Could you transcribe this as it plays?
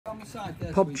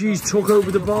Pop G's took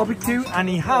over the barbecue and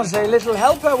he has a little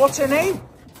helper. What's her name?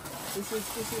 This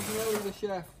is Nelly the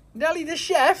chef. Nelly the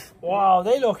chef? Wow,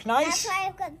 they look nice. That's why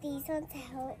I've got these on to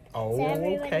help. Oh, so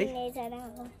everybody okay. knows I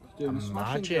know. Doing a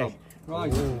smashing Magic. job.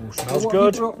 Right. Ooh, smells what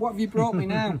good. What have you brought me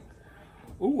now?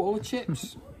 Oh, all the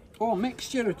chips. Oh, a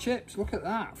mixture of chips. Look at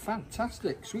that.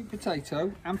 Fantastic. Sweet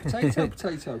potato and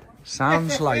potato.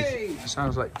 Sounds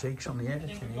like Jake's on the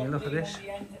edit. Can you look at this?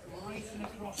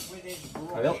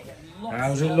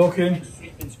 How's it looking?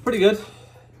 It's pretty good.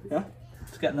 Yeah,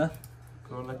 it's getting there.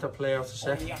 Go and let that play out a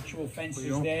sec. The actual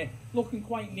fences there, looking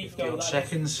quite neat though.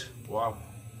 Seconds. Wow.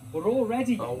 We're all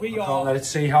ready. Oh, We I are. can't let it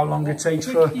see how long it takes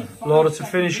for Laura to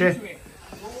finish it.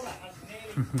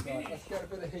 Let's get a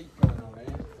bit of heat going on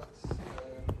here.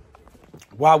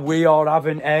 Wow, we are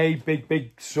having a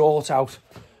big sort out.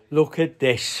 Look at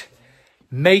this.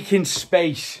 Making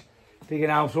space. Digging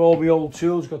out all the old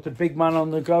tools. Got the big man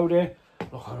on the go there.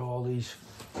 Look at all these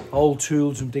old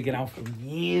tools I'm digging out from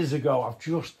years ago.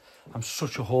 I'm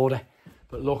such a hoarder.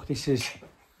 But look, this is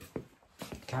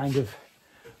kind of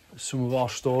some of our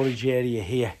storage area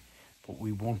here. But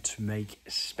we want to make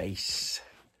space.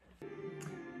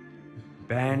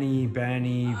 Benny.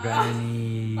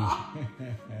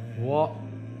 What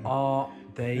are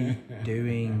they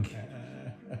doing?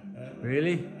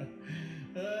 Really?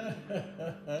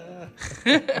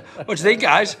 What do you think,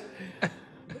 guys?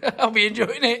 I'll be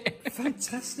enjoying it.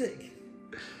 Fantastic.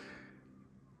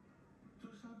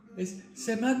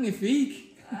 C'est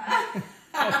magnifique.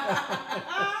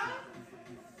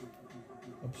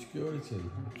 Obscurity.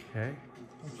 Okay.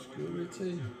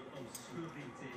 Obscurity.